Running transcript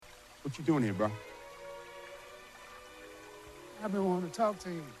What you doing here, bro? I've been wanting to talk to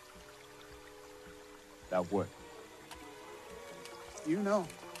you. About what? You know.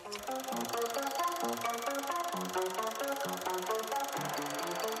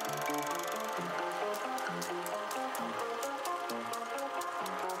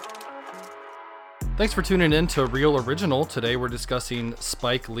 Thanks for tuning in to Real Original. Today we're discussing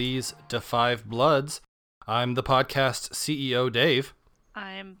Spike Lee's Da 5 Bloods. I'm the podcast CEO, Dave.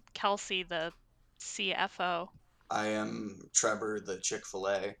 I'm Kelsey, the CFO. I am Trevor, the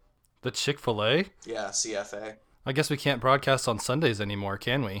Chick-fil-A. The Chick-fil-A? Yeah, CFA. I guess we can't broadcast on Sundays anymore,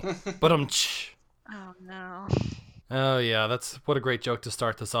 can we? But Oh, no. Oh yeah, that's what a great joke to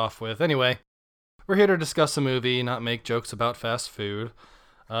start this off with. Anyway, we're here to discuss a movie, not make jokes about fast food.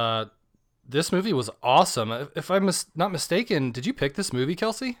 This movie was awesome. If I'm not mistaken, did you pick this movie,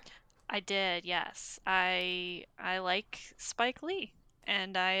 Kelsey? I did, yes. I like Spike Lee,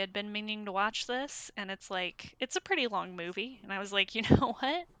 and I had been meaning to watch this, and it's a pretty long movie, and I was like, you know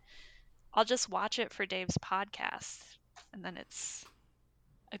what? I'll just watch it for Dave's podcast, and then it's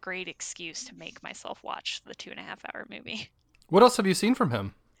a great excuse to make myself watch the 2.5-hour movie. What else have you seen from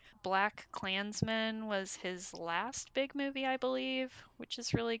him? Black Klansman was his last big movie, I believe, which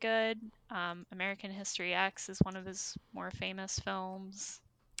is really good. American History X is one of his more famous films.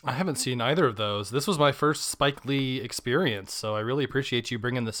 I haven't seen either of those. This was my first Spike Lee experience, so I really appreciate you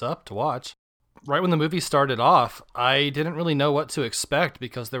bringing this up to watch. Right when the movie started off, I didn't really know what to expect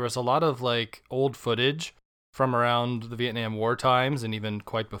because there was a lot of old footage from around the Vietnam War times and even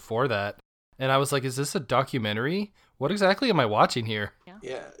quite before that. And I was like, is this a documentary? What exactly am I watching here?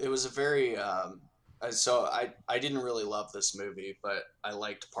 Yeah, it was a very... so I didn't really love this movie, but I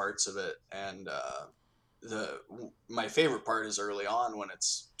liked parts of it. And my favorite part is early on when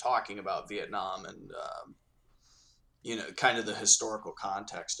it's talking about Vietnam and, kind of the historical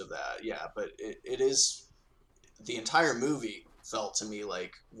context of that. Yeah, but it is... The entire movie felt to me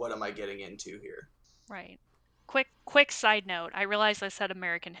like, what am I getting into here? Right. Quick side note. I realized I said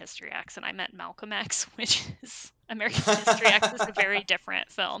American History X and I meant Malcolm X, which is American History X is a very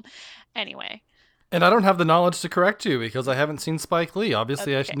different film. Anyway. And I don't have the knowledge to correct you because I haven't seen Spike Lee.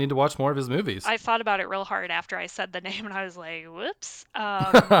 Obviously, I should need to watch more of his movies. I thought about it real hard after I said the name and I was like, whoops.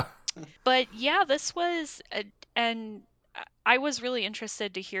 But yeah, this was, and I was really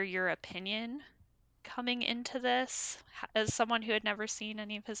interested to hear your opinion coming into this as someone who had never seen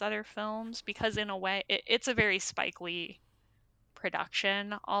any of his other films, because in a way it's a very Spike Lee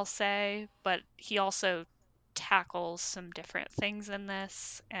production, I'll say, but he also tackles some different things in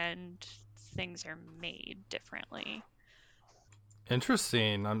this and things are made differently.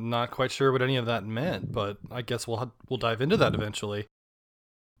 Interesting. I'm not quite sure what any of that meant, but I guess we'll dive into that eventually.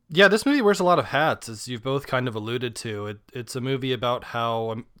 Yeah, this movie wears a lot of hats, as you've both kind of alluded to. It's a movie about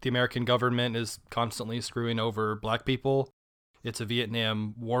how the American government is constantly screwing over black people. It's a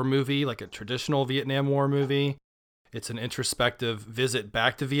Vietnam War movie, like a traditional Vietnam War movie. It's an introspective visit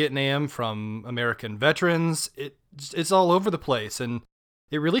back to Vietnam from American veterans. It's all over the place, and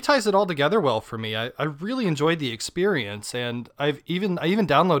it really ties it all together well for me. I really enjoyed the experience, and I even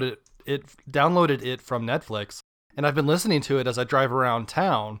downloaded it from Netflix. And I've been listening to it as I drive around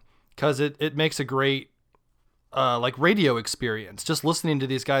town because it makes a great radio experience. Just listening to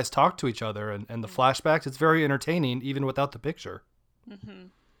these guys talk to each other and the flashbacks, it's very entertaining even without the picture. Mm-hmm.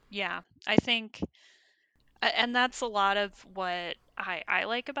 Yeah, I think, and that's a lot of what I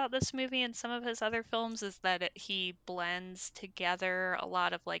like about this movie and some of his other films is that he blends together a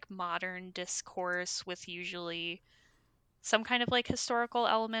lot of modern discourse with usually some kind of historical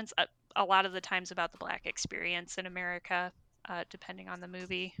elements, a lot of the times about the Black experience in America, depending on the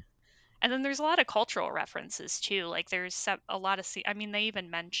movie. And then there's a lot of cultural references too. There's a lot of they even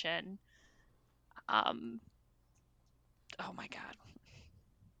mention oh my god,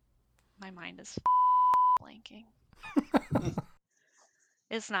 my mind is blanking.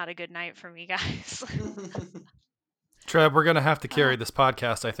 It's not a good night for me, guys. Treb, we're gonna have to carry this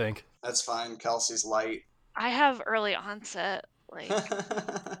podcast, I think. That's fine. Kelsey's light. I have early onset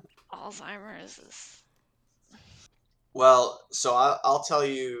Alzheimer's. Well, so I'll tell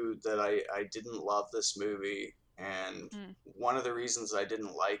you that I didn't love this movie, and one of the reasons I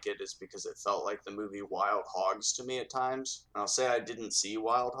didn't like it is because it felt like the movie Wild Hogs to me at times. And I'll say I didn't see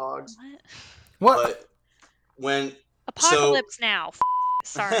Wild Hogs. What? But when... Apocalypse Now.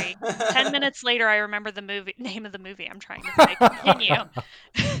 Sorry. 10 minutes later, I remember the name of the movie I'm trying to say. Continue.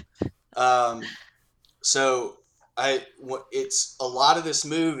 So it's a lot of this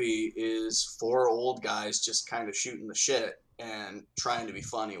movie is four old guys just kind of shooting the shit and trying to be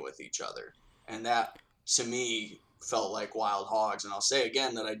funny with each other. And that, to me, felt like Wild Hogs. And I'll say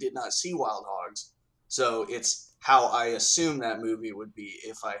again that I did not see Wild Hogs. So it's how I assume that movie would be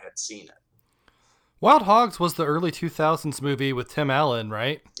if I had seen it. Wild Hogs was the early 2000s movie with Tim Allen,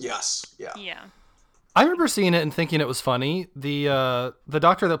 right? Yes. Yeah. Yeah. I remember seeing it and thinking it was funny. The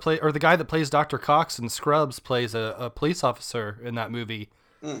doctor that the guy that plays Dr. Cox in Scrubs plays a police officer in that movie,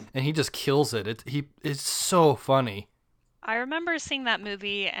 and he just kills it. It's so funny. I remember seeing that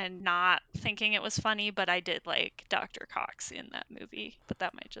movie and not thinking it was funny, but I did like Dr. Cox in that movie. But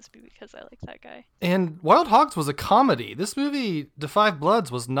that might just be because I like that guy. And Wild Hogs was a comedy. This movie, The Five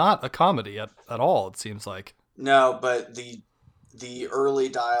Bloods, was not a comedy at all, it seems like. No, but the early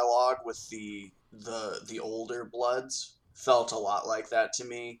dialogue with the older Bloods felt a lot like that to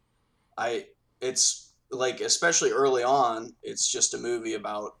me. It's like, especially early on, it's just a movie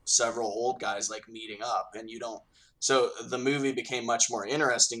about several old guys like meeting up, and you don't. So the movie became much more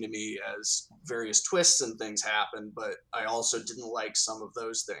interesting to me as various twists and things happened, but I also didn't like some of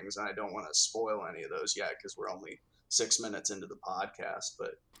those things, and I don't want to spoil any of those yet because we're only 6 minutes into the podcast.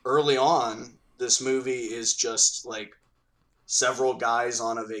 But early on, this movie is just like several guys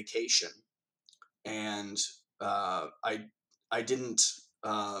on a vacation, and I didn't.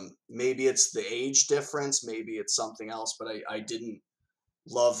 Maybe it's the age difference, maybe it's something else, but I didn't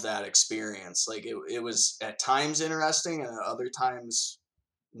love that experience. Like it was at times interesting and at other times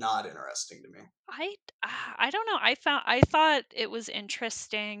not interesting to me. I don't know. I thought it was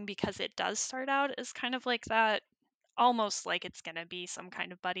interesting because it does start out as kind of like that, almost like it's gonna be some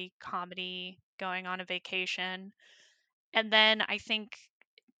kind of buddy comedy going on a vacation. And then I think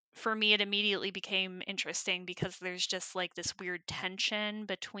for me it immediately became interesting because there's just like this weird tension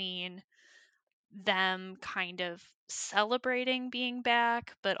between them kind of celebrating being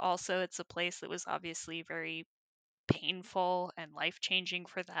back, but also it's a place that was obviously very painful and life-changing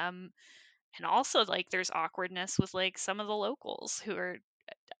for them. And also like there's awkwardness with like some of the locals who are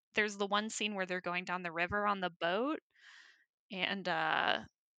there's the one scene where they're going down the river on the boat, and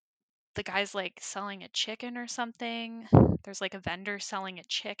the guy's like selling a chicken or something. There's like a vendor selling a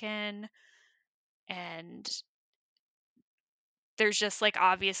chicken, and there's just like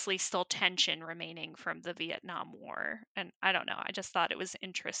obviously still tension remaining from the Vietnam War. And I don't know, I just thought it was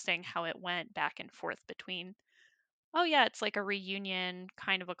interesting how it went back and forth between, oh yeah, it's like a reunion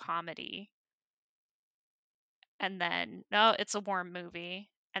kind of a comedy, and then no, it's a war movie,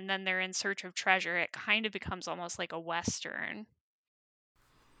 and then they're in search of treasure. It kind of becomes almost like a western.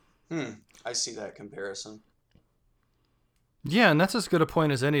 I see that comparison. Yeah, and that's as good a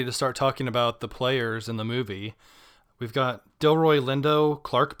point as any to start talking about the players in the movie. We've got Delroy Lindo,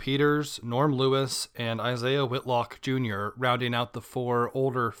 Clark Peters, Norm Lewis, and Isaiah Whitlock Jr. rounding out the four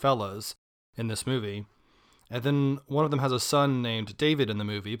older fellas in this movie. And then one of them has a son named David in the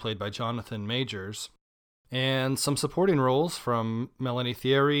movie, played by Jonathan Majors. And some supporting roles from Melanie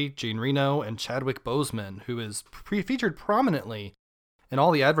Thierry, Jean Reno, and Chadwick Boseman, who is featured prominently in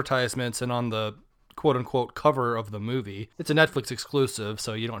all the advertisements and on the quote-unquote cover of the movie. It's a Netflix exclusive,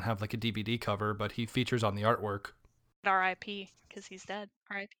 so you don't have like a DVD cover, but he features on the artwork. R.I.P. because he's dead.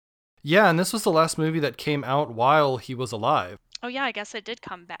 R.I.P. Yeah, and this was the last movie that came out while he was alive. Oh yeah, I guess it did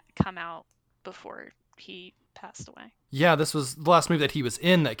come out before he passed away. Yeah, this was the last movie that he was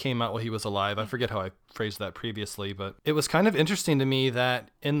in that came out while he was alive. I forget how I phrased that previously, but it was kind of interesting to me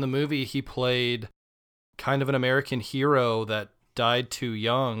that in the movie he played kind of an American hero that died too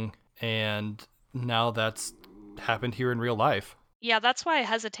young, and now that's happened here in real life. Yeah, that's why I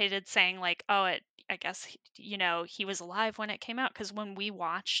hesitated saying like, oh, I guess he was alive when it came out, because when we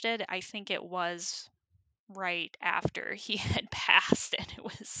watched it, I think it was right after he had passed, and it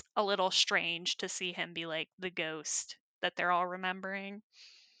was a little strange to see him be like the ghost that they're all remembering.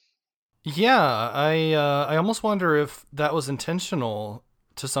 Yeah, I almost wonder if that was intentional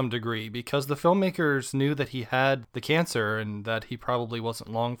to some degree, because the filmmakers knew that he had the cancer and that he probably wasn't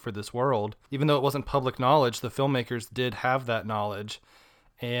long for this world. Even though it wasn't public knowledge, the filmmakers did have that knowledge.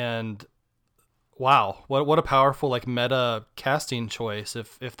 And wow, what a powerful like meta casting choice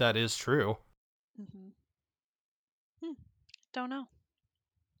if that is true. Mm-hmm. Don't know.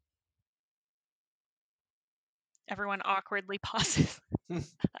 Everyone awkwardly pauses.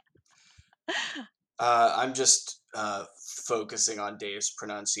 I'm just focusing on Dave's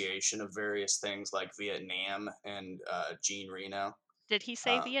pronunciation of various things like Vietnam and Jean Reno. Did he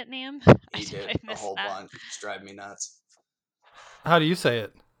say Vietnam? He did I a missed whole that. bunch. It's driving me nuts. How do you say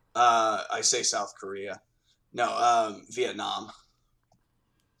it? I say South Korea. No, Vietnam.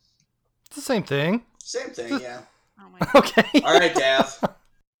 It's the same thing. Same thing, yeah. Oh my God. Okay. All right, Dav.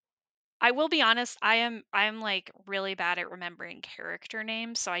 I will be honest, I am like really bad at remembering character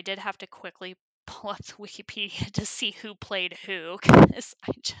names, so I did have to quickly pull up the Wikipedia to see who played who, because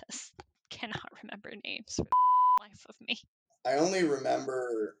I just cannot remember names for the life of me. I only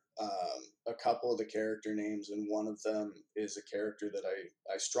remember a couple of the character names, and one of them is a character that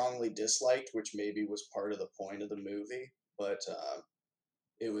I strongly disliked, which maybe was part of the point of the movie, but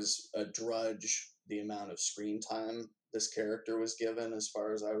it was a drudge the amount of screen time this character was given as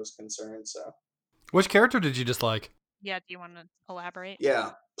far as I was concerned. So Which character did you dislike? Yeah, do you want to elaborate?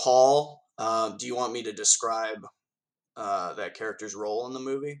 yeah, Paul. Do you want me to describe that character's role in the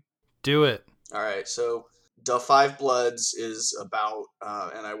movie? Do it. All right, so Da Five Bloods is about,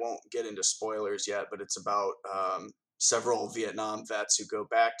 and I won't get into spoilers yet, but it's about several Vietnam vets who go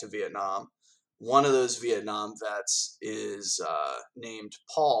back to Vietnam. One of those Vietnam vets is named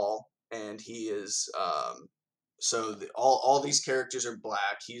Paul, and he is all these characters are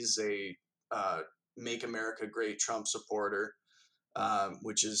black. He's a Make America Great Trump supporter,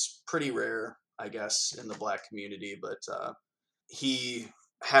 which is pretty rare, I guess, in the black community, but he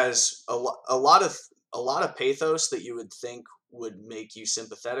has a lot of pathos that you would think would make you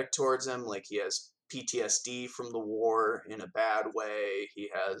sympathetic towards him. Like, he has PTSD from the war in a bad way. He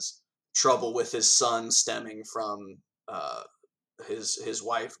has trouble with his son stemming from his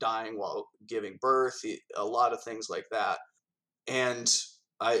wife dying while giving birth. A lot of things like that. And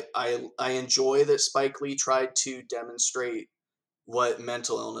I enjoy that Spike Lee tried to demonstrate what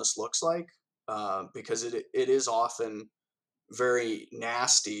mental illness looks like, because it is often very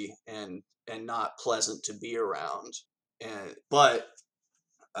nasty and not pleasant to be around. But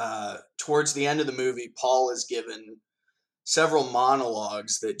towards the end of the movie, Paul is given several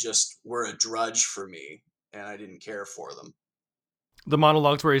monologues that just were a drudge for me, and I didn't care for them. The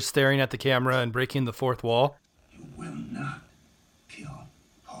monologues where he's staring at the camera and breaking the fourth wall. You will not kill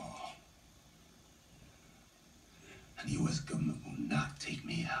Paul. And the U.S. government will not take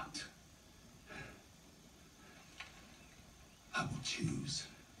me out. I will choose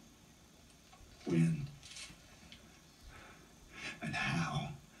when and how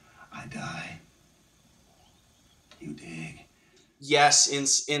I die. You dig? Yes,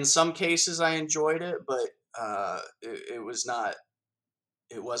 in some cases I enjoyed it, but it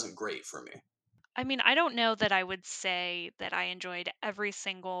wasn't great for me. I mean, I don't know that I would say that I enjoyed every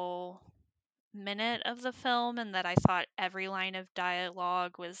single minute of the film and that I thought every line of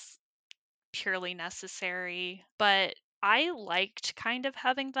dialogue was purely necessary, but I liked kind of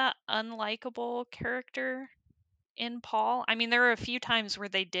having that unlikable character in Paul. I mean, there were a few times where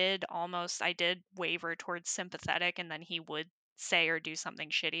I did waver towards sympathetic, and then he would say or do something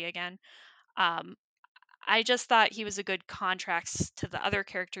shitty again. I just thought he was a good contrast to the other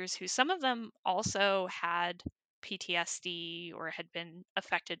characters who some of them also had PTSD or had been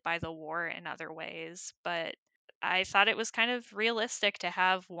affected by the war in other ways, but I thought it was kind of realistic to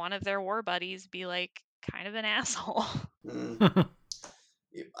have one of their war buddies be like kind of an asshole.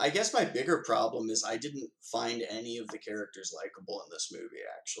 I guess my bigger problem is I didn't find any of the characters likable in this movie,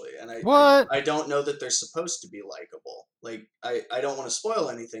 actually. And I don't know that they're supposed to be likable. Like, I don't want to spoil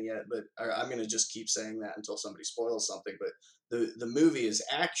anything yet, but I'm going to just keep saying that until somebody spoils something. But the movie is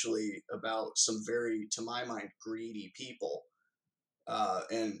actually about some very, to my mind, greedy people.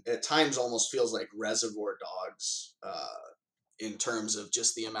 And at times almost feels like Reservoir Dogs in terms of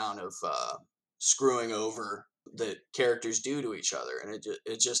just the amount of screwing over that characters do to each other, and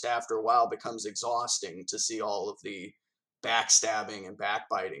it just after a while becomes exhausting to see all of the backstabbing and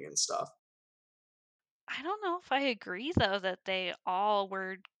backbiting and stuff. I don't know if I agree though that they all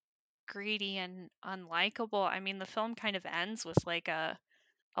were greedy and unlikable. I mean, the film kind of ends with like a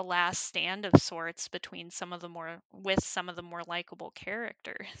last stand of sorts between some of the more likable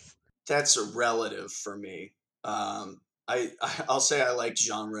characters. That's relative for me. I'll say I liked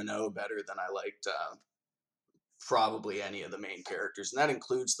Jean Reno better than I liked probably any of the main characters, and that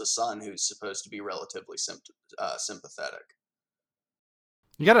includes the son, who's supposed to be relatively sympathetic.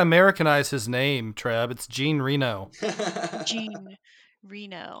 You gotta Americanize his name, Treb. It's Jean Reno. Jean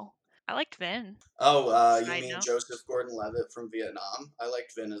Reno. I liked Vin. Oh, you Side mean note. Joseph Gordon-Levitt from Vietnam? I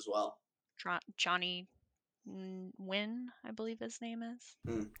liked Vin as well. Johnny Nguyen, I believe his name is.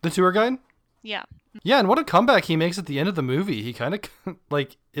 The tour guide? Yeah. Yeah, and what a comeback he makes at the end of the movie. He kind of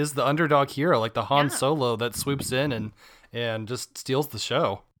like is the underdog hero, like the Han Solo that swoops in and just steals the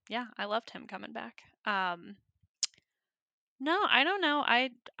show. Yeah, I loved him coming back. No, I don't know. I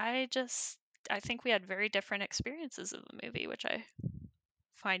think we had very different experiences of the movie, which I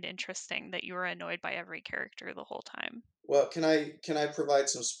find interesting that you were annoyed by every character the whole time. Well, can I provide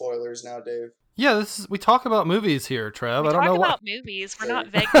some spoilers now, Dave? Yeah, we talk about movies here, Trev. We I don't know talk what. about movies. We're not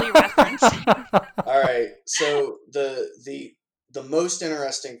vaguely referencing. All right. So the the most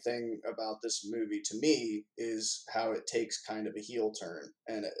interesting thing about this movie to me is how it takes kind of a heel turn.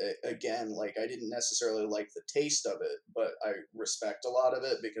 And again, like, I didn't necessarily like the taste of it, but I respect a lot of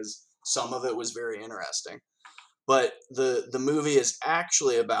it because some of it was very interesting. But the movie is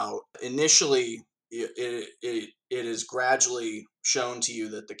actually about, initially it is gradually shown to you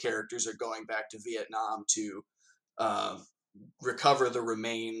that the characters are going back to Vietnam to um, recover the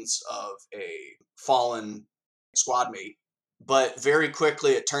remains of a fallen squad mate. But very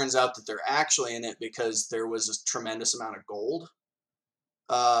quickly, it turns out that they're actually in it because there was a tremendous amount of gold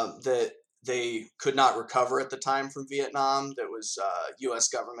that they could not recover at the time from Vietnam. That was U.S.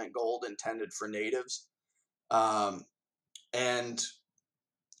 government gold intended for natives. Um, and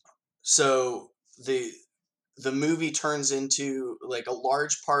so the movie turns into, like, a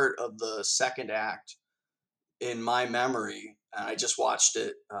large part of the second act in my memory. And I just watched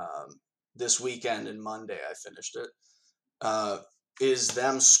it this weekend, and Monday I finished it. Uh, is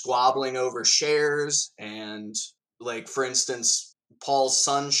them squabbling over shares, and, like, for instance, Paul's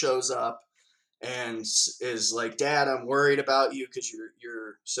son shows up and is like, "Dad, I'm worried about you because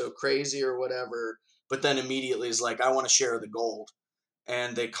you're so crazy or whatever." But then immediately is like, "I want to share the gold."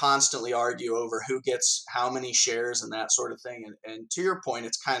 And they constantly argue over who gets how many shares and that sort of thing. And to your point,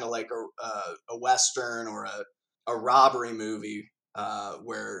 it's kind of like a Western or a robbery movie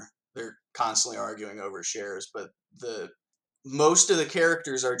where they're constantly arguing over shares. But the most of the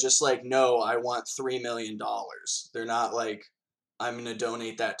characters are just like, "No, I want $3 million." They're not like, "I'm going to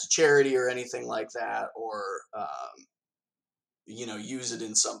donate that to charity" or anything like that, or use it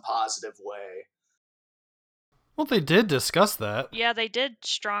in some positive way. Well, they did discuss that. Yeah, they did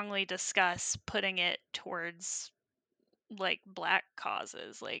strongly discuss putting it towards like black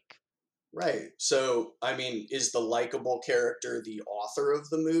causes. Like, Right. So, I mean, is the likable character the author of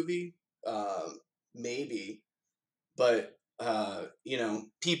the movie? Maybe, but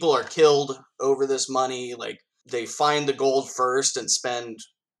people are killed over this money. Like, they find the gold first and spend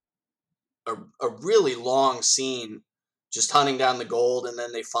a really long scene just hunting down the gold, and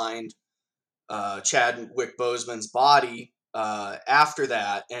then they find Chadwick Boseman's body after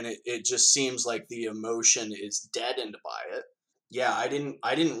that, and it just seems like the emotion is deadened by it. Yeah, I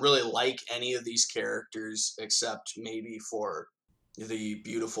didn't really like any of these characters except maybe for the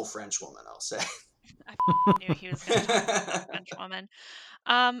beautiful French woman, I'll say. I knew he was going to talk about that French woman.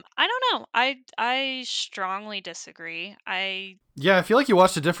 I don't know. I strongly disagree. Yeah, I feel like you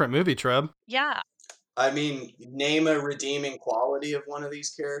watched a different movie, Treb. Yeah. I mean, name a redeeming quality of one of these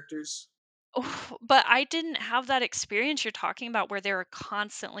characters. But I didn't have that experience you're talking about where they were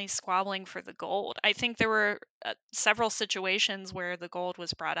constantly squabbling for the gold. I think there were several situations where the gold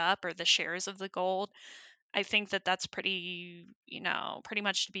was brought up, or the shares of the gold. I think that that's pretty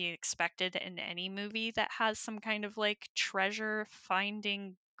much to be expected in any movie that has some kind of like treasure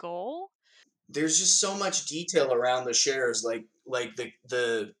finding goal. There's just so much detail around the shares, like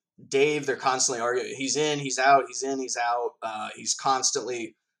the Dave, they're constantly arguing, he's in, he's out, he's in, he's out. He's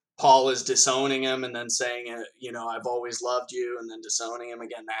constantly, Paul is disowning him and then saying, "I've always loved you," and then disowning him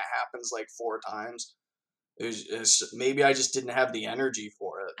again. That happens like 4 times. Maybe I just didn't have the energy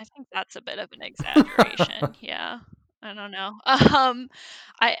for it. I think that's a bit of an exaggeration. Yeah. I don't know.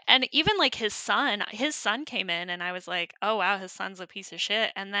 I and even like his son came in and I was like, "Oh wow, his son's a piece of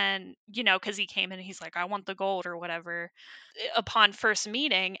shit." And then, cuz he came in and he's like, "I want the gold," or whatever, upon first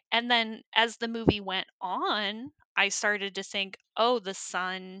meeting. And then as the movie went on, I started to think, "Oh, the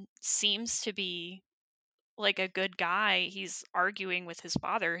son seems to be like a good guy. He's arguing with his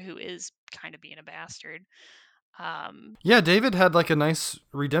father who is kind of being a bastard." Um, Yeah, David had like a nice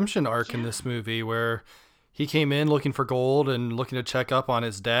redemption arc in yeah. this movie where he came in looking for gold and looking to check up on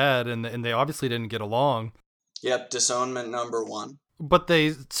his dad, and they obviously didn't get along. Yep, disownment number one. But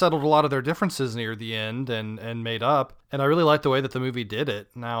they settled a lot of their differences near the end and made up. And I really liked the way that the movie did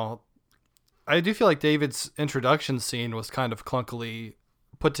it. Now, I do feel like David's introduction scene was kind of clunkily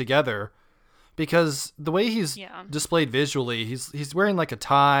put together because the way he's Yeah. displayed visually, he's wearing like a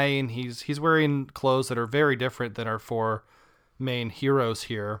tie and he's wearing clothes that are very different than our four main heroes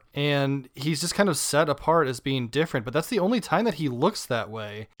here. And he's just kind of set apart as being different, but that's the only time that he looks that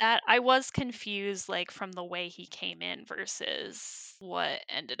way. That I was confused, like, from the way he came in versus what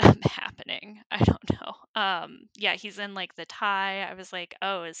ended up happening. I don't know. Yeah, he's in like the tie. I was like,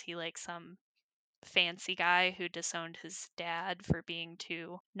 oh, is he like some fancy guy who disowned his dad for being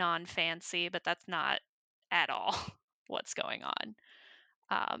too non-fancy? But that's not at all what's going on.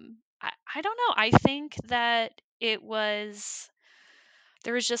 I don't know. I think that there was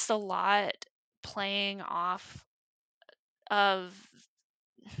just a lot playing off of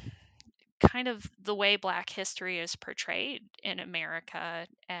kind of the way Black history is portrayed in America.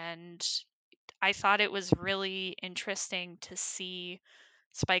 And I thought it was really interesting to see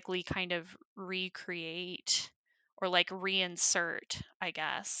Spike Lee kind of recreate or like reinsert, I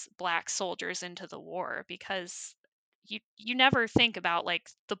guess, Black soldiers into the war, because you never think about like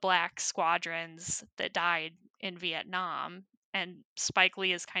the Black squadrons that died in Vietnam, and Spike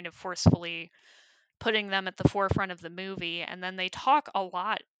Lee is kind of forcefully putting them at the forefront of the movie. And then they talk a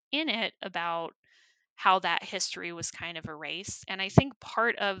lot in it about how that history was kind of erased. And I think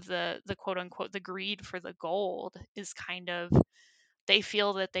part of the quote unquote the greed for the gold is kind of, they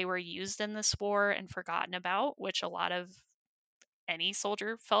feel that they were used in this war and forgotten about, which a lot of any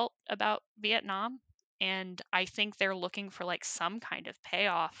soldier felt about Vietnam. And I think they're looking for like some kind of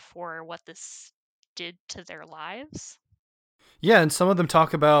payoff for what this did to their lives. Yeah, and some of them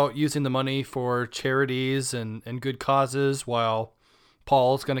talk about using the money for charities and good causes, while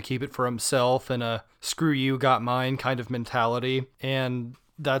Paul's going to keep it for himself in a screw you, got mine kind of mentality. And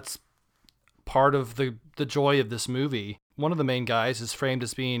that's part of the joy of this movie. One of the main guys is framed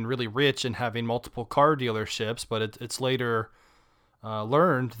as being really rich and having multiple car dealerships, but it's later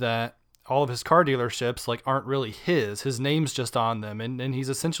learned that all of his car dealerships like aren't really his name's just on them, and he's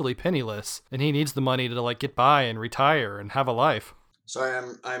essentially penniless, and he needs the money to like get by and retire and have a life. Sorry,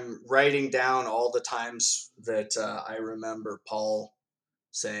 I'm writing down all the times that I remember Paul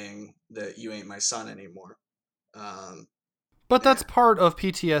saying that you ain't my son anymore. But Yeah. that's part of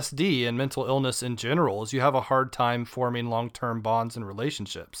PTSD and mental illness in general, is you have a hard time forming long-term bonds and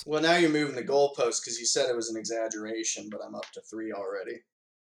relationships. Well, now you're moving the goalpost because you said it was an exaggeration, but I'm up to 3 already.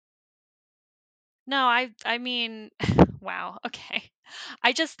 No, I mean, wow, okay.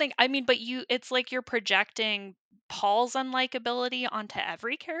 I just think, I mean, but it's like you're projecting Paul's unlikability onto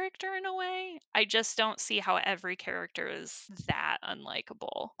every character in a way. I just don't see how every character is that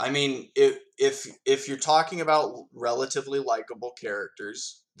unlikable. I mean, if you're talking about relatively likable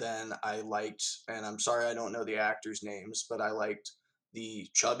characters, then I liked, and I'm sorry I don't know the actors' names, but I liked the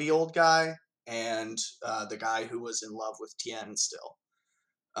chubby old guy and the guy who was in love with Tien still.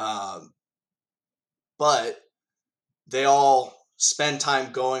 Um, but they all spend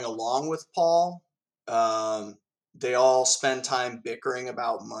time going along with Paul. Um, they all spend time bickering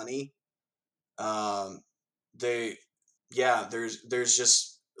about money. Um, they, yeah, there's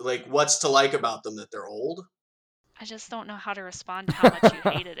just like, what's to like about them, that they're old? I just don't know how to respond to how much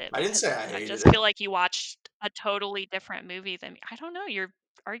you hated it, I didn't because say I I hated just it. feel like you watched a totally different movie than me. I don't know, you're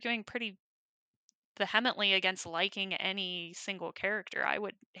arguing pretty vehemently against liking any single character. I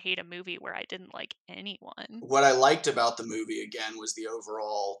would hate a movie where I didn't like anyone. What I liked about the movie again was the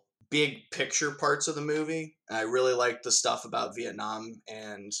overall big picture parts of the movie. I really liked the stuff about Vietnam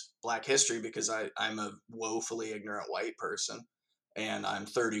and Black history because I'm a woefully ignorant white person and I'm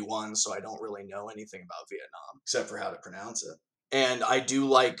 31, so I don't really know anything about Vietnam except for how to pronounce it. And I do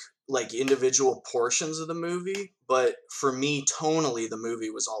like individual portions of the movie, but for me tonally the movie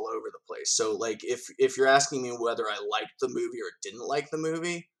was all over the place. So like if you're asking me whether I liked the movie or didn't like the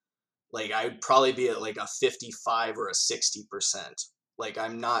movie, like I'd probably be at like a 55 or a 60%. Like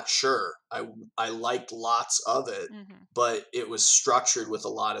I'm not sure. I liked lots of it, but it was structured with a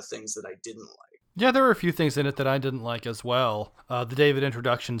lot of things that I didn't like. Yeah, there were a few things in it that I didn't like as well. The David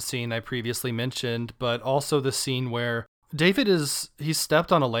introduction scene I previously mentioned, but also the scene where he's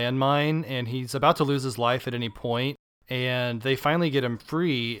stepped on a landmine and he's about to lose his life at any point, and they finally get him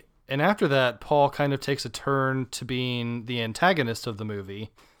free. And after that, Paul kind of takes a turn to being the antagonist of the movie.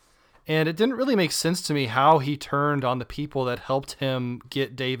 And it didn't really make sense to me how he turned on the people that helped him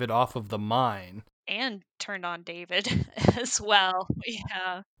get David off of the mine. And turned on David as well.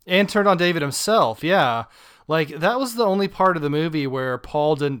 Yeah. And turned on David himself, yeah. Like, that was the only part of the movie where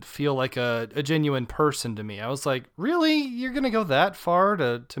Paul didn't feel like a genuine person to me. I was like, really? You're going to go that far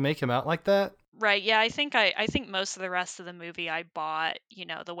to make him out like that? Right. Yeah, I think most of the rest of the movie I bought,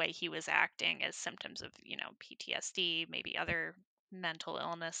 the way he was acting as symptoms of, PTSD, maybe other mental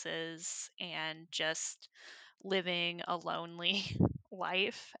illnesses, and just living a lonely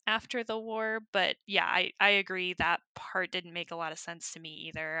life after the war. But yeah, I agree that part didn't make a lot of sense to me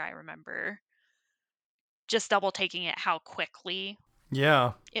either. I remember just double taking it how quickly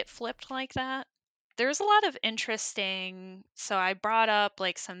Yeah. it flipped like that. There's a lot of interesting, so I brought up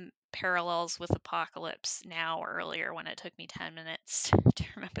like some parallels with Apocalypse Now earlier when it took me 10 minutes to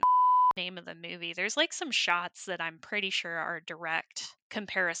remember the name of the movie. There's like some shots that I'm pretty sure are direct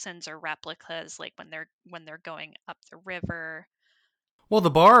comparisons or replicas, like when they're going up the river. Well, the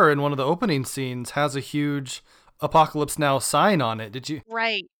bar in one of the opening scenes has a huge Apocalypse Now sign on it. Did you?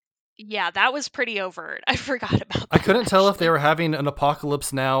 Right. Yeah, that was pretty overt. I forgot about I that. couldn't tell if they actually. were having an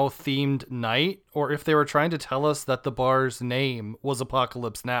Apocalypse Now themed night or if they were trying to tell us that the bar's name was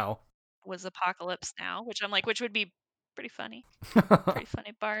Apocalypse Now. Was Apocalypse Now, which I'm like, which would be pretty funny.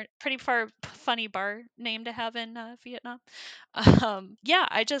 Funny bar name to have in Vietnam. Yeah,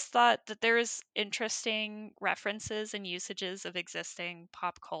 I just thought that there was interesting references and usages of existing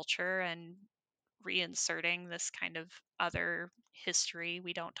pop culture and reinserting this kind of other history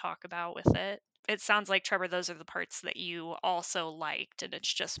we don't talk about with it. It sounds like, Trevor, those are the parts that you also liked, and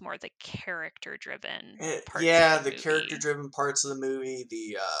it's just more the character driven parts of Yeah, the the character movie. driven parts of the movie.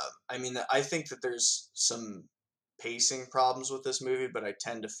 I mean, I think that there's some pacing problems with this movie, but I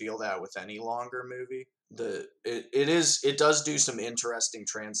tend to feel that with any longer movie. It does do some interesting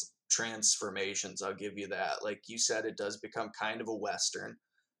transformations. I'll give you that. Like you said, it does become kind of a western,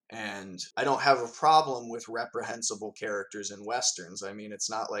 and I don't have a problem with reprehensible characters in westerns. I mean, it's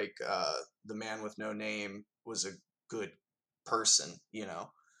not like the man with no name was a good person, you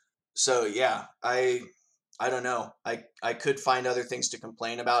know. So yeah, I don't know. I could find other things to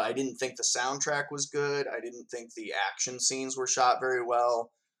complain about. I didn't think the soundtrack was good. I didn't think the action scenes were shot very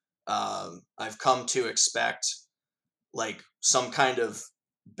well. I've come to expect like some kind of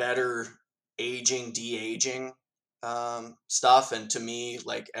better aging, de-aging stuff, and to me,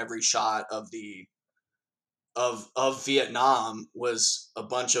 like every shot of the of Vietnam was a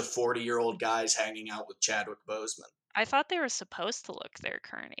bunch of 40-year-old guys hanging out with Chadwick Boseman. I thought they were supposed to look their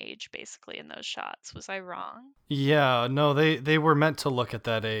current age basically in those shots. Was I wrong? Yeah, no, they were meant to look at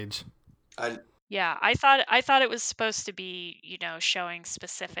that age. I Yeah, I thought it was supposed to be, showing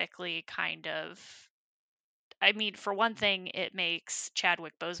specifically kind of, I mean, for one thing, it makes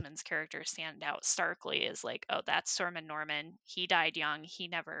Chadwick Boseman's character stand out starkly as like, oh, that's Stormin' Norman. He died young. He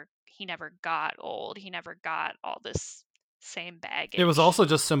never got old. He never got all this same It was baggage. also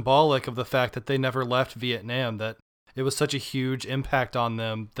just symbolic of the fact that they never left Vietnam, that it was such a huge impact on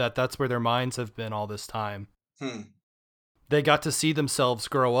them that that's where their minds have been all this time. hmm. They got to see themselves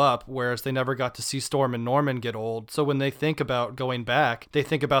grow up, whereas they never got to see Storm and Norman get old. So when they think about going back, they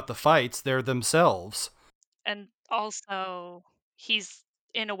think about the fights, they're themselves. And also, he's,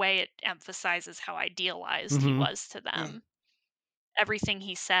 in a way, it emphasizes how idealized he Mm-hmm. was to Hmm. them. Everything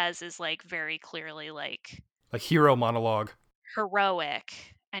he says is like very clearly like Like hero monologue. heroic,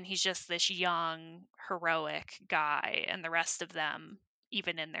 and he's just this young heroic guy, and the rest of them,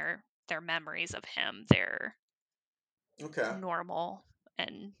 even in their memories of him, they're Okay. normal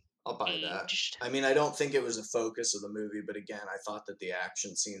and I'll buy that. aged. I mean, I don't think it was a focus of the movie, but again, I thought that the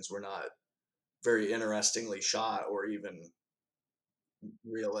action scenes were not very interestingly shot or even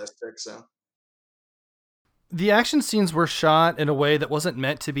realistic. So, The action scenes were shot in a way that wasn't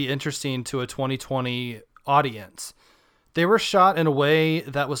meant to be interesting to a 2020 audience. They were shot in a way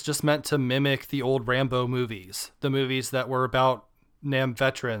that was just meant to mimic the old Rambo movies, the movies that were about Nam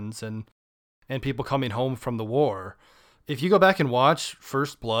veterans and people coming home from the war. If you go back and watch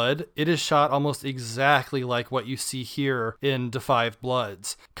First Blood, it is shot almost exactly like what you see here in Da 5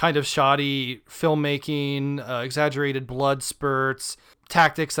 Bloods. Kind of shoddy filmmaking, exaggerated blood spurts,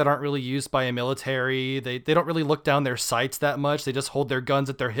 tactics that aren't really used by a military. They don't really look down their sights that much. They just hold their guns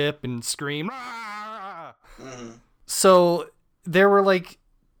at their hip and scream. "Ah!" mm-hmm. So there were like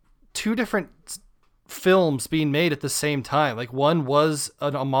two different films being made at the same time. Like one was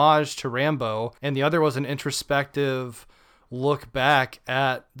an homage to Rambo, and the other was an introspective look back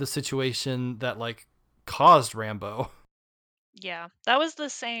at the situation that like caused Rambo. Yeah, that was the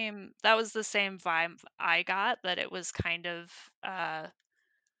same vibe I got, that it was kind of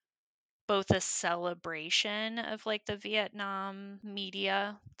both a celebration of like the Vietnam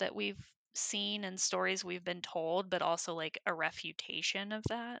media that we've seen and stories we've been told, but also like a refutation of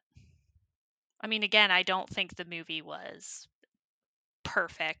that. I mean, again, I don't think the movie was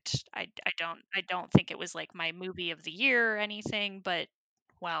perfect. I don't think it was like my movie of the year or anything, but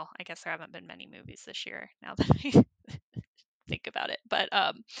well, I guess there haven't been many movies this year now that I think about it. But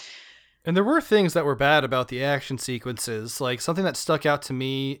And there were things that were bad about the action sequences, like something that stuck out to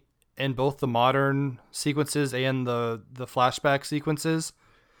me in both the modern sequences and the flashback sequences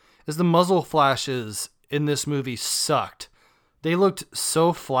is the muzzle flashes in this movie sucked. They looked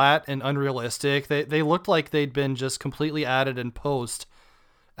so flat and unrealistic. They looked like they'd been just completely added in post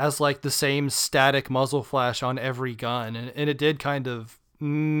as like the same static muzzle flash on every gun, and it did kind of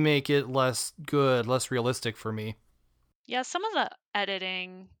make it less good, less realistic for me. yeah, some of the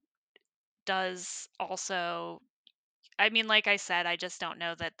editing does also, I mean, like I said, I just don't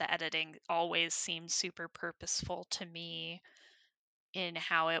know that the editing always seems super purposeful to me. in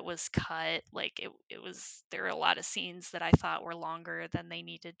how it was cut. Like it was, there were a lot of scenes that I thought were longer than they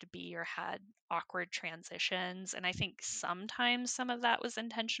needed to be or had awkward transitions. And I think sometimes some of that was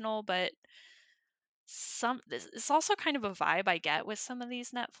intentional, but it's also kind of a vibe I get with some of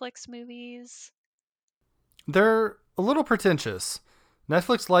these Netflix movies. They're a little pretentious.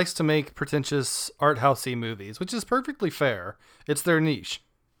 Netflix likes to make pretentious art housey movies, which is perfectly fair. It's their niche.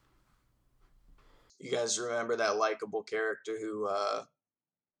 You guys remember that likable character who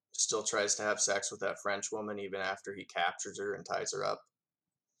still tries to have sex with that French woman even after he captures her and ties her up?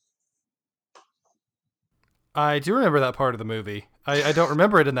 I do remember that part of the movie. I don't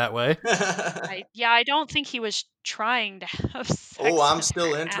remember it in that way. I don't think he was trying to have sex Oh, I'm with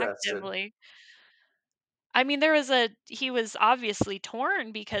still her interested. actively. I mean, he was obviously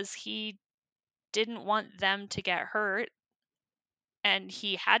torn because he didn't want them to get hurt, and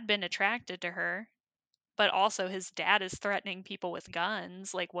he had been attracted to her, but also his dad is threatening people with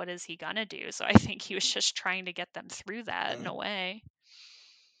guns. Like, what is he gonna do? So I think he was just trying to get them through that in a way.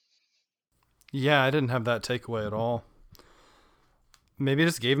 Yeah, I didn't have that takeaway at all. Maybe I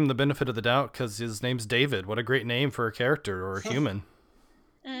just gave him the benefit of the doubt because his name's David. What a great name for a character or a human.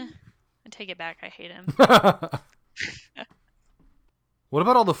 I take it back. I hate him. What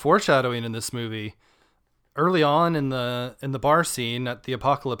about all the foreshadowing in this movie? Early on in the bar scene at the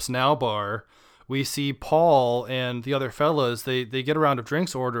Apocalypse Now bar, we see Paul and the other fellas. They get a round of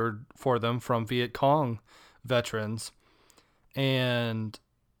drinks ordered for them from Viet Cong veterans, and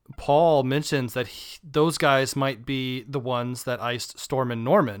Paul mentions that those guys might be the ones that iced Storm and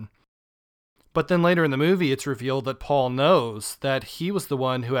Norman. But then later in the movie, it's revealed that Paul knows that he was the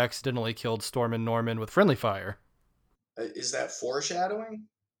one who accidentally killed Storm and Norman with friendly fire. Is that foreshadowing?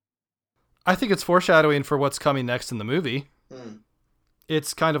 I think it's foreshadowing for what's coming next in the movie. Hmm.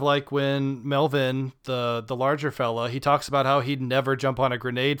 It's kind of like when Melvin, the larger fella, he talks about how he'd never jump on a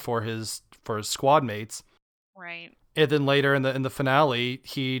grenade for his squad mates. Right. And then later in the finale,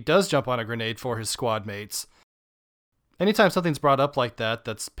 he does jump on a grenade for his squad mates. Anytime something's brought up like that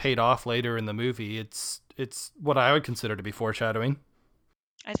that's paid off later in the movie, it's what I would consider to be foreshadowing.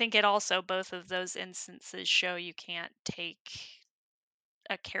 I think it also, both of those instances show you can't take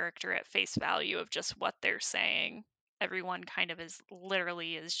a character at face value of just what they're saying. Everyone kind of is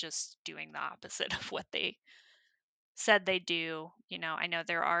just doing the opposite of what they said they do. You know, I know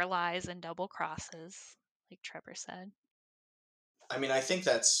there are lies and double crosses, like Trevor said. I mean, I think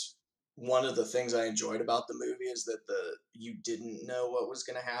that's one of the things I enjoyed about the movie is that you didn't know what was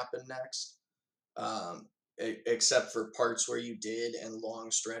going to happen next, um, except for parts where you did and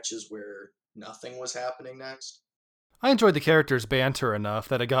long stretches where nothing was happening next. I enjoyed the characters' banter enough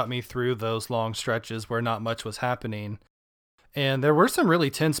that it got me through those long stretches where not much was happening. And there were some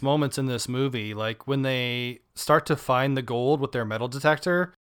really tense moments in this movie, like when they start to find the gold with their metal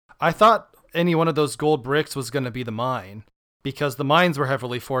detector. I thought any one of those gold bricks was going to be the mine, because the mines were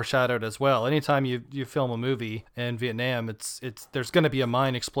heavily foreshadowed as well. Anytime you film a movie in Vietnam, it's there's going to be a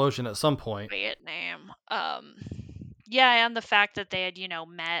mine explosion at some point. Vietnam. Yeah, and the fact that they had,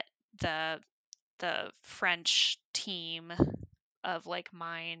 met the French team of like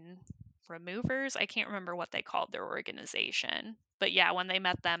mine removers. I can't remember what they called their organization. But yeah, when they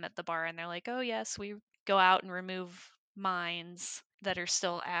met them at the bar and they're like, "Oh yes, we go out and remove mines that are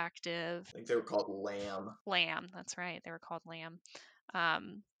still active." I think they were called Lamb. Lamb, that's right. They were called Lamb.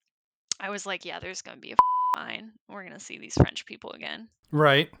 I was like, yeah, there's going to be a mine. We're going to see these French people again.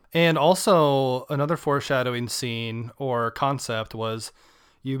 Right. And also another foreshadowing scene or concept was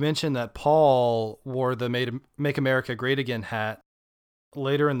you mentioned that Paul wore the Make America Great Again hat.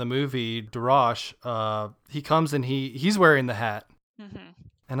 Later in the movie, Darash, he comes and he's wearing the hat. Mm-hmm.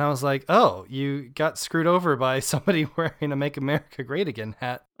 And I was like, oh, you got screwed over by somebody wearing a Make America Great Again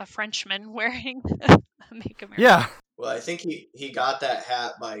hat. A Frenchman wearing a Make America. Yeah. Well, I think he got that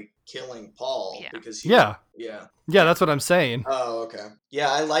hat by killing Paul because he. Yeah. Yeah. Yeah, that's what I'm saying. Oh, okay.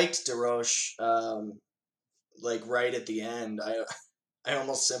 Yeah, I liked Desroches. Like right at the end, I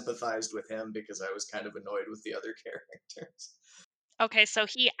almost sympathized with him because I was kind of annoyed with the other characters. Okay, so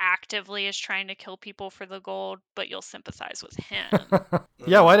he actively is trying to kill people for the gold, but you'll sympathize with him.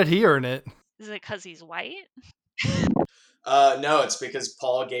 Yeah, why did he earn it? Is it because he's white? No, it's because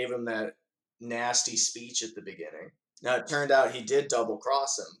Paul gave him that nasty speech at the beginning. Now, it turned out he did double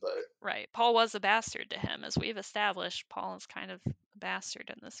cross him, but... Right. Paul was a bastard to him. As we've established, Paul is kind of a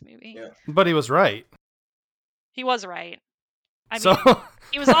bastard in this movie. Yeah. But he was right. He was right. I so... mean,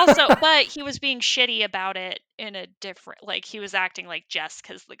 he was also... But he was being shitty about it in a different... Like, he was acting like just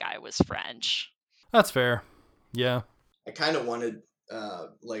because the guy was French. That's fair. Yeah. I kind of wanted,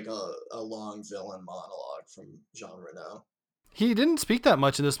 like, a long villain monologue from Jean Reno. He didn't speak that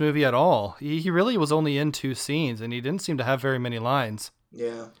much in this movie at all. He really was only in 2 scenes, and he didn't seem to have very many lines.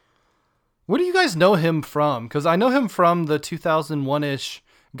 Yeah. What do you guys know him from? Because I know him from the 2001-ish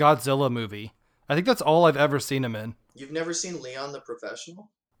Godzilla movie. I think that's all I've ever seen him in. You've never seen Leon the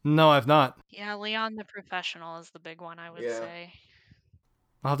Professional? No, I've not. Yeah, Leon the Professional is the big one, I would Yeah. say.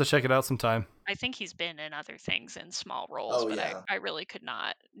 I'll have to check it out sometime. I think he's been in other things in small roles, Oh, but yeah. I really could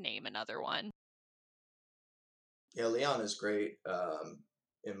not name another one. Yeah, Leon is great,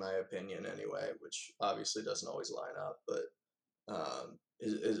 in my opinion anyway, which obviously doesn't always line up, but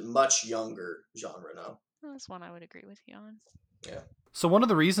is much younger Jean Reno. That's one I would agree with you on. Yeah. So one of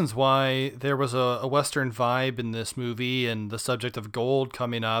the reasons why there was a Western vibe in this movie and the subject of gold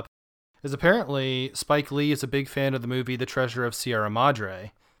coming up is apparently Spike Lee is a big fan of the movie The Treasure of Sierra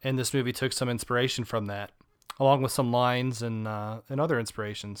Madre, and this movie took some inspiration from that, along with some lines and other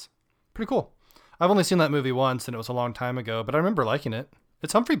inspirations. Pretty cool. I've only seen that movie once, and it was a long time ago, but I remember liking it.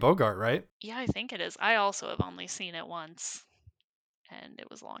 It's Humphrey Bogart, right? Yeah, I think it is. I also have only seen it once, and it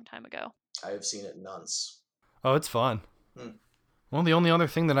was a long time ago. I have seen it nonce. Oh, it's fun. Well, the only other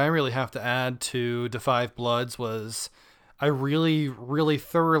thing that I really have to add to Five Bloods was I really, really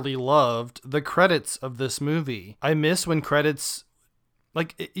thoroughly loved the credits of this movie. I miss when credits,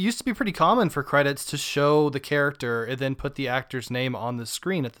 like, it used to be pretty common for credits to show the character and then put the actor's name on the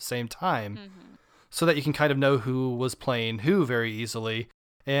screen at the same time. So that you can kind of know who was playing who very easily.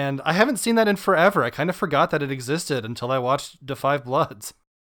 And I haven't seen that in forever. I kind of forgot that it existed until I watched Five Bloods.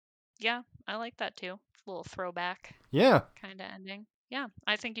 Yeah, I like that too. It's a little throwback Yeah. kind of ending. Yeah,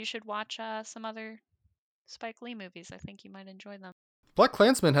 I think you should watch some other Spike Lee movies. I think you might enjoy them. Black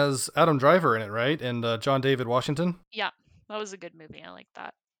Klansman has Adam Driver in it, right? And John David Washington? Yeah, that was a good movie. I like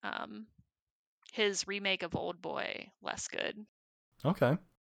that. His remake of Old Boy, less good. Okay.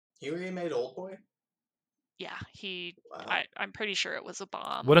 He remade Old Boy? Yeah, Wow. I'm pretty sure it was a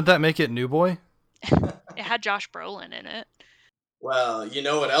bomb. Wouldn't that make it New Boy? It had Josh Brolin in it Well, you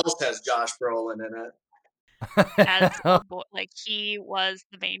know what else has Josh Brolin in it? as Old Boy. Like, he was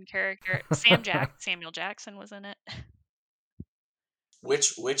the main character. Samuel Jackson was in it.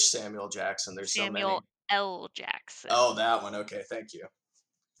 Which Samuel Jackson? There's so many. Samuel L. Jackson. Oh, that one. Okay, thank you.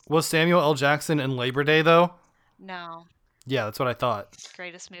 Was Samuel L. Jackson in Labor Day, though? No, Yeah, that's what I thought.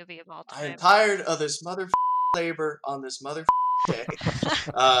 greatest movie of all I am time. tired of this labor on this day.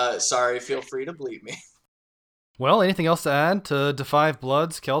 Sorry, feel free to bleep me. Well, anything else to add to Five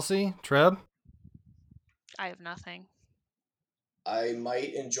Bloods, Kelsey, Treb? I have nothing. I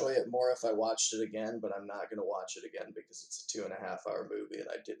might enjoy it more if I watched it again, but I'm not going to watch it again because it's a 2.5-hour movie and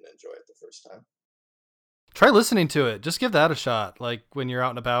I didn't enjoy it the first time. Try listening to it. Just give that a shot. Like when you're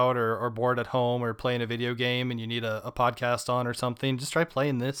out and about or bored at home or playing a video game and you need a podcast on or something, just try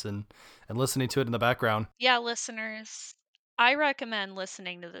playing this and listening to it in the background. Yeah, listeners, I recommend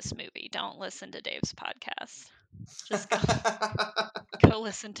listening to this movie. Don't listen to Dave's podcast. Just go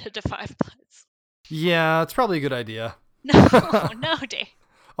listen to Five Bloods. Yeah, it's probably a good idea. No, Dave.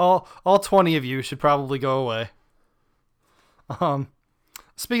 All 20 of you should probably go away.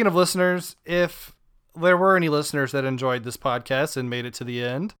 Speaking of listeners, if there were any listeners that enjoyed this podcast and made it to the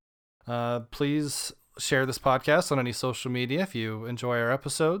end, please share this podcast on any social media if you enjoy our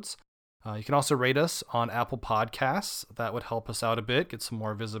episodes. You can also rate us on Apple Podcasts. That would help us out a bit, get some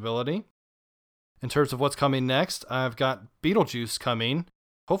more visibility. In terms of what's coming next, I've got Beetlejuice coming,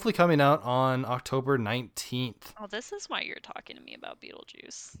 hopefully coming out on October 19th. Oh, this is why you're talking to me about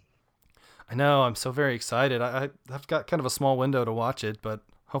Beetlejuice. I know, I'm so very excited. I've got kind of a small window to watch it, but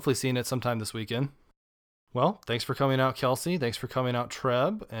hopefully seeing it sometime this weekend. Well, thanks for coming out, Kelsey. Thanks for coming out,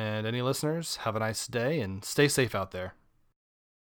 Treb. And any listeners, have a nice day and stay safe out there.